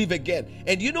start to live again.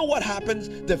 And you know what happens?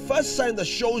 The first sign that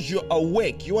shows you're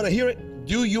awake, you want to hear it?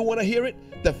 Do you want to hear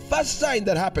it? The first sign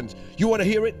that happens, you want to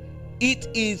hear it? It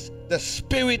is the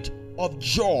spirit of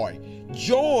joy.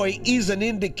 Joy is an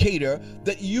indicator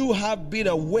that you have been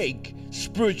awake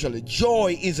spiritually.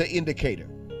 Joy is an indicator.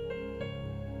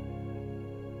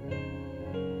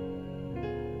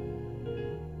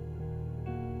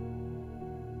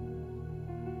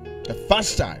 The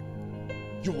first time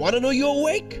you want to know you're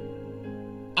awake,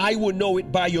 I will know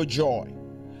it by your joy.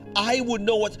 I would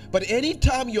know what, but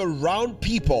anytime you're around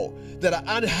people that are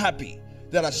unhappy,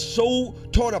 that are so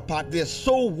torn apart, they're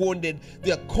so wounded,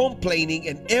 they're complaining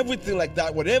and everything like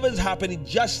that, whatever's happening,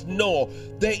 just know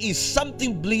there is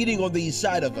something bleeding on the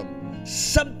inside of them.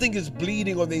 Something is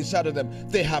bleeding on the inside of them.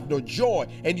 They have no joy.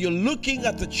 And you're looking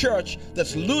at the church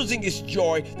that's losing its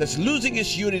joy, that's losing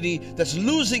its unity, that's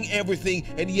losing everything.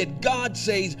 And yet God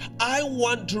says, I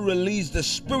want to release the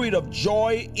spirit of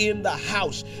joy in the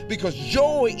house, because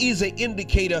joy is an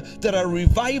indicator that a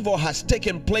revival has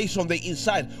taken place on the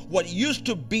inside. What used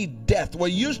to be death,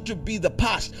 what used to be the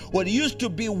past, what used to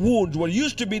be wounds, what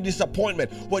used to be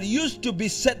disappointment, what used to be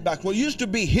setback, what used to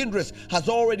be hindrance has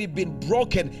already been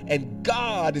broken, and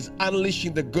God is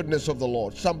unleashing the goodness of the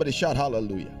Lord. Somebody shout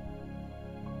hallelujah.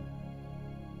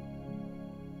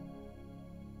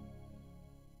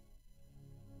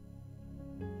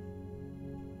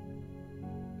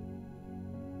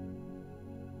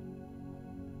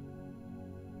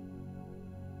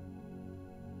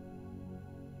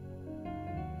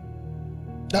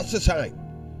 That's a sign.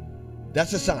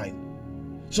 That's a sign.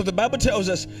 So the Bible tells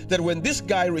us that when this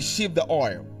guy received the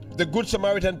oil, the Good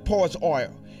Samaritan pours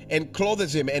oil and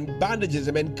clothes him and bandages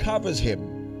him and covers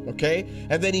him, okay?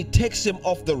 And then he takes him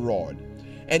off the rod,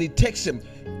 and he takes him.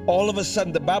 All of a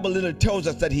sudden, the Bible literally tells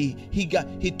us that he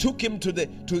took him to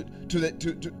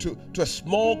a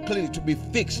small clinic to be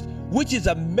fixed, which is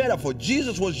a metaphor.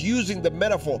 Jesus was using the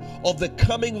metaphor of the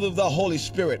coming of the Holy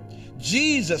Spirit.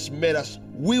 Jesus met us.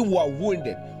 We were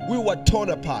wounded. We were torn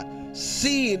apart.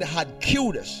 Sin had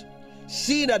killed us.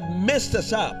 Sin had messed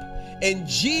us up. And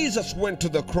Jesus went to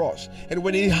the cross. And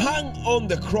when he hung on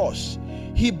the cross,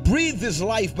 he breathed his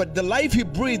life, but the life he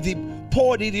breathed, he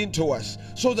poured it into us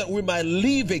so that we might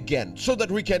live again, so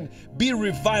that we can be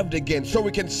revived again, so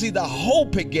we can see the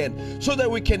hope again, so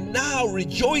that we can now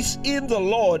rejoice in the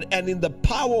Lord and in the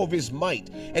power of his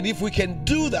might. And if we can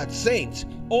do that, saints,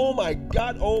 oh my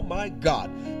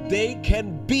God, they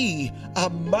can be a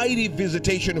mighty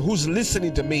visitation. Who's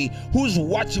listening to me, who's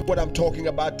watching what I'm talking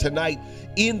about tonight,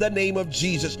 in the name of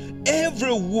Jesus.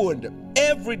 Every wound,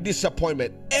 every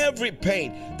disappointment, every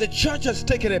pain, the church has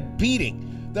taken a beating.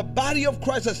 The body of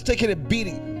Christ has taken a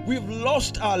beating. We've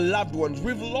lost our loved ones.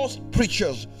 We've lost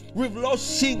preachers. We've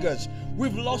lost singers.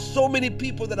 We've lost so many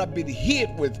people that have been hit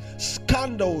with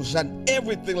scandals and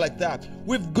everything like that.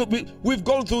 We've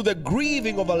gone through the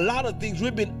grieving of a lot of things.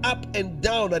 We've been up and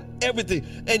down and everything.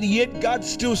 And yet God's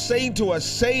still saying to us,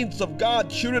 saints of God,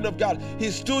 children of God,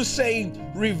 he's still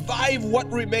saying, revive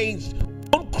what remains.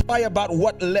 Don't cry about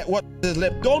what is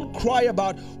left. Don't cry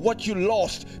about what you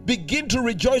lost. Begin to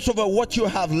rejoice over what you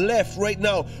have left right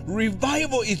now.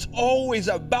 Revival is always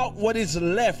about what is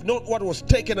left, not what was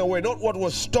taken away, not what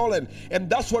was stolen. And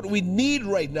that's what we need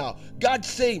right now. God's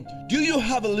saying, do you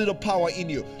have a little power in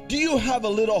you? Do you have a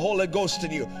little Holy Ghost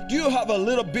in you? Do you have a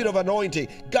little bit of anointing?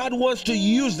 God wants to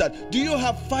use that. Do you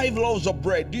have 5 loaves of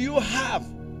bread? Do you have?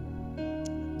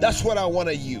 That's what I want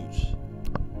to use.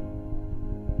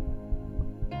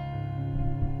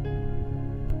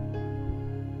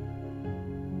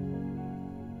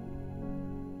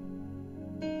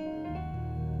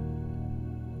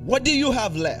 What do you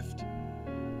have left?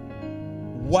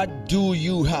 What do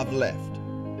you have left?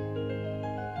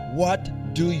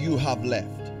 What do you have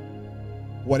left?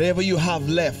 Whatever you have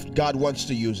left, God wants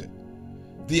to use it.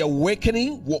 The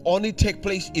awakening will only take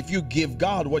place if you give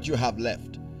God what you have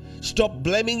left. Stop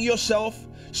blaming yourself.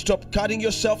 Stop cutting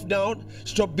yourself down.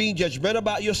 Stop being judgmental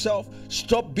about yourself.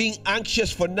 Stop being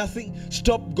anxious for nothing.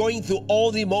 Stop going through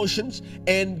all the emotions.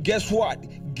 And guess what?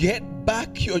 Get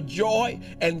back your joy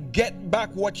and get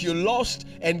back what you lost.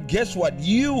 And guess what?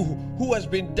 You who has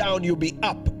been down, you'll be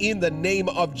up in the name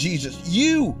of Jesus.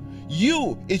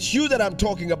 It's you that I'm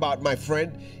talking about, my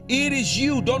friend. It is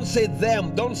you. Don't say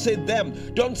them. Don't say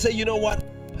them. Don't say, you know what?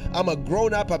 I'm a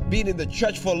grown up. I've been in the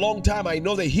church for a long time. I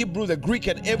know the Hebrew, the Greek,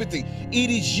 and everything. It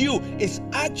is you. It's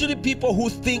actually people who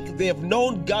think they have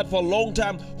known God for a long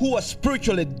time who are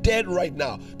spiritually dead right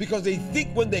now, because they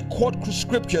think when they quote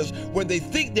scriptures, when they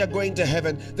think they're going to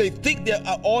heaven, they think they're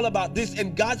all about this.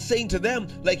 And God's saying to them,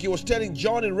 like he was telling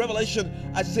John in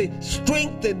Revelation, I say,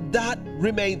 strengthen that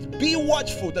remains. Be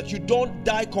watchful that you don't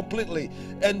die completely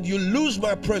and you lose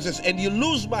my presence and you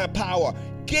lose my power.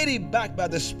 Get it back by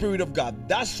the Spirit of God.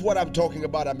 That's what I'm talking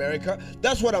about, America.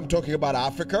 That's what I'm talking about,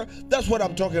 Africa. That's what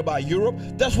I'm talking about, Europe.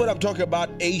 That's what I'm talking about,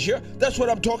 Asia. That's what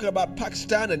I'm talking about,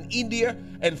 Pakistan and India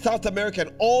and South America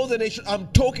and all the nations. I'm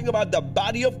talking about the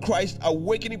body of Christ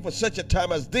awakening for such a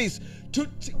time as this, to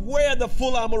wear the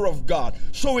full armor of God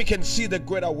so we can see the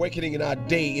great awakening in our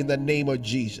day in the name of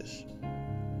Jesus.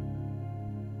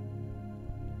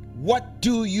 What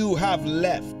do you have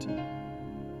left?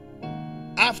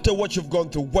 After what you've gone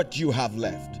through, what do you have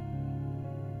left?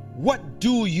 What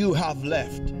do you have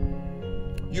left?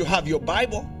 You have your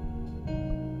Bible.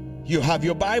 You have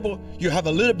your Bible. You have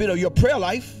a little bit of your prayer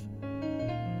life.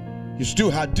 You still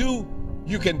have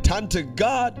you can turn to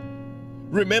God.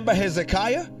 Remember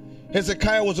Hezekiah?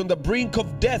 Hezekiah was on the brink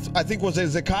of death. I think it was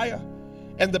Hezekiah.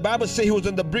 And the Bible says he was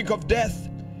on the brink of death.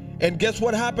 And guess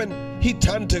what happened? He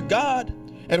turned to God.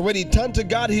 And when he turned to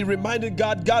God, he reminded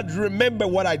God, God, remember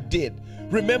what I did.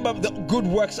 Remember the good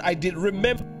works I did.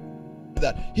 Remember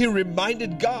that. He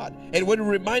reminded God. And when he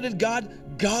reminded God,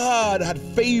 God had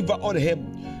favor on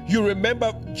him. You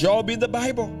remember Job in the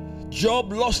Bible?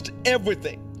 Job lost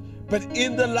everything. But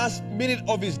in the last minute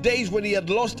of his days, when he had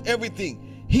lost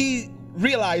everything, he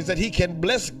realized that he can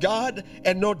bless God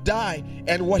and not die.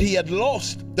 And what he had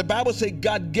lost, the Bible says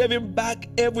God gave him back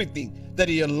everything that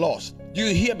he had lost. Do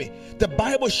you hear me? The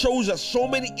Bible shows us so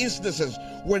many instances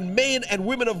when men and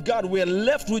women of God were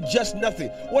left with just nothing.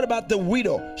 What about the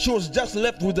widow? She was just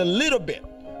left with a little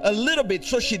bit,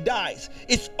 so she dies.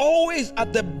 It's always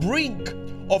at the brink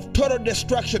of total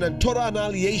destruction and total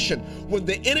annihilation when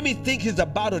the enemy thinks he's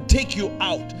about to take you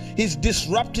out. He's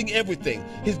disrupting everything.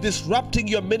 He's disrupting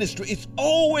your ministry. It's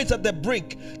always at the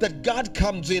brink that God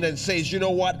comes in and says, you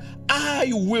know what?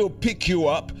 I will pick you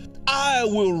up. I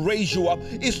will raise you up.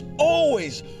 It's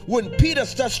always when Peter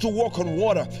starts to walk on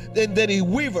water, then he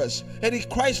wavers and he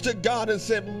cries to God and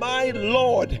says, my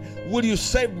Lord, will you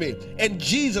save me? And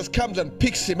Jesus comes and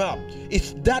picks him up.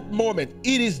 It's that moment.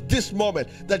 It is this moment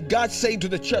that God's saying to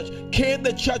the church, can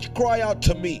the church cry out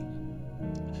to me?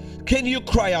 Can you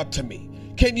cry out to me?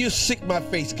 Can you seek my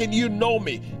face? Can you know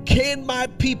me? Can my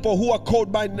people who are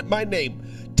called by my name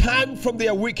turn from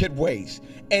their wicked ways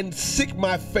and seek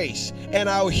my face, and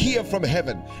I'll hear from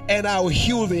heaven and I'll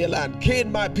heal their land?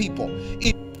 Can my people?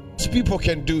 If God's people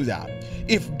can do that,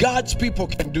 if God's people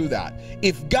can do that,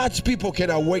 if God's people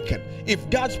can awaken, if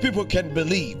God's people can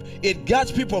believe, if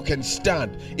God's people can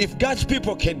stand, if God's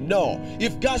people can know,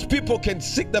 if God's people can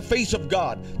seek the face of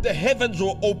God, the heavens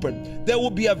will open. There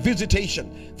will be a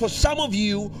visitation. For some of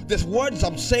you, the words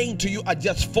I'm saying to you are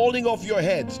just falling off your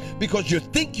heads because you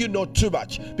think you know too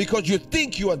much, because you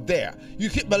think you are there.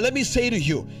 But let me say to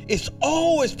you, it's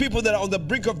always people that are on the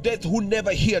brink of death who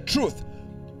never hear truth,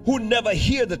 who never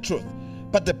hear the truth.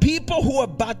 But the people who are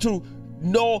about to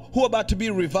know, who are about to be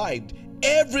revived,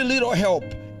 every little help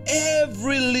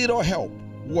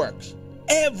works.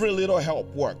 Every little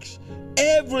help works.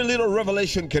 Every little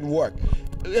revelation can work.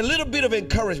 A little bit of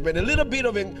encouragement, a little bit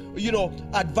of,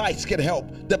 advice can help.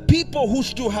 The people who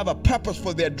still have a purpose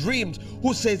for their dreams,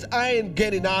 who says, I ain't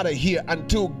getting out of here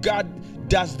until God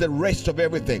does the rest of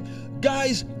everything.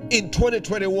 Guys, in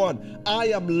 2021, I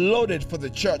am loaded for the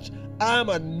church. I'm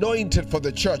anointed for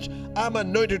the church. I'm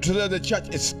anointed to the church.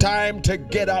 It's time to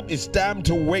get up. It's time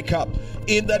to wake up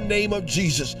in the name of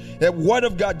Jesus. The word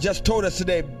of God just told us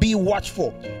today, be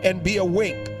watchful and be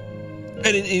awake.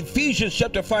 And in Ephesians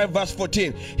chapter 5 verse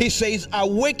 14, he says,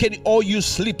 awaken all you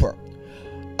sleeper.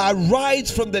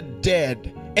 Arise from the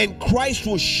dead and Christ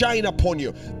will shine upon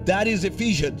you. That is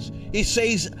Ephesians. He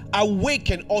says,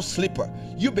 awaken all sleeper.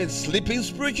 You've been sleeping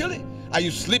spiritually. Are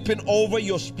you sleeping over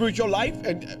your spiritual life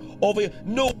and over?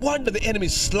 No wonder the enemy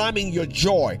is slamming your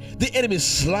joy. The enemy is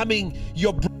slamming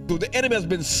your through. The enemy has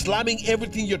been slamming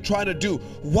everything you're trying to do.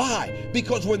 Why?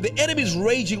 Because when the enemy is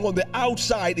raging on the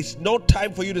outside, it's no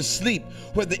time for you to sleep.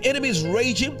 When the enemy is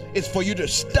raging, it's for you to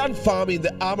stand firm in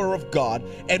the armor of God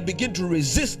and begin to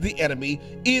resist the enemy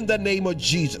in the name of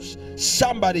Jesus.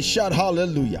 Somebody shout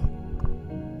hallelujah.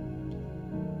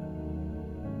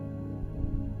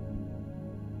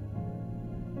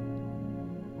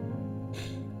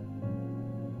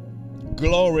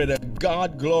 Glory to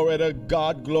God, glory to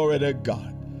God, glory to God.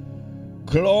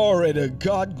 Glory to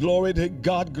God, glory to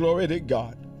God, glory to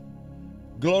God.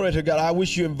 Glory to God. I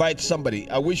wish you invite somebody.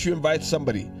 I wish you invite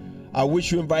somebody. I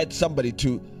wish you invite somebody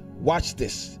to watch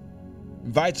this.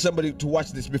 Invite somebody to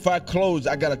watch this. Before I close,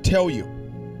 I got to tell you,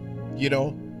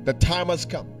 the time has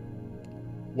come.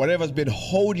 Whatever's been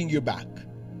holding you back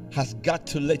has got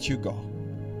to let you go.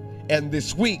 And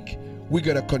this week, we're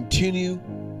going to continue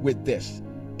with this.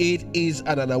 It is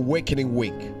an awakening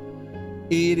week.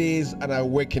 It is an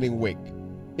awakening week.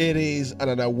 It is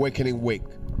an awakening week.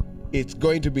 It's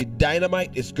going to be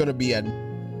dynamite. It's going to be we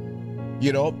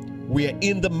are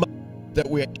in the month that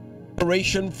we are in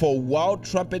preparation for World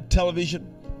Trumpet Television.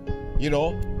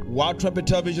 World Trumpet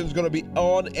Television is going to be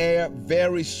on air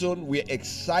very soon. We're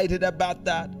excited about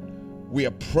that. We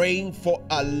are praying for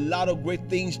a lot of great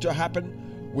things to happen.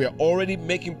 We are already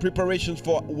making preparations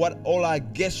for what all our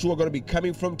guests who are going to be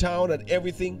coming from town and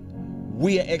everything.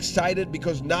 We are excited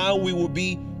because now we will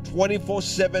be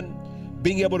 24/7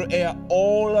 being able to air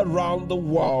all around the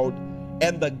world,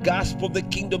 and the gospel of the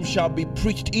kingdom shall be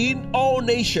preached in all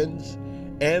nations,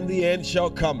 and the end shall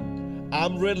come.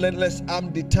 I'm relentless.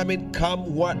 I'm determined.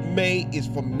 Come what may, is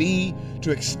for me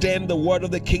to extend the word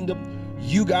of the kingdom.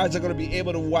 You guys are going to be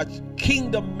able to watch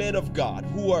kingdom men of God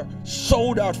who are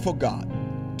sold out for God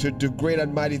to do great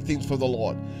and mighty things for the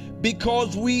Lord,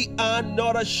 because we are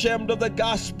not ashamed of the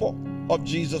gospel of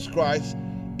Jesus Christ.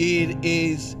 It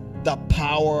is the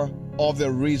power of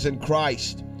the risen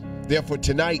Christ. Therefore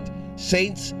tonight,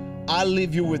 saints, I'll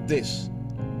leave you with this.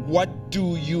 What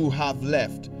do you have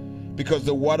left? Because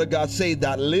the word of God says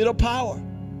that little power,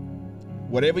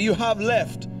 whatever you have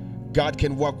left, God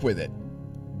can work with it.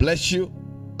 Bless you.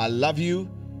 I love you,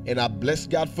 and I bless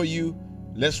God for you.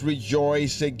 Let's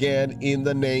rejoice again in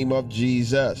the name of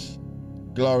Jesus.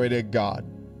 Glory to God.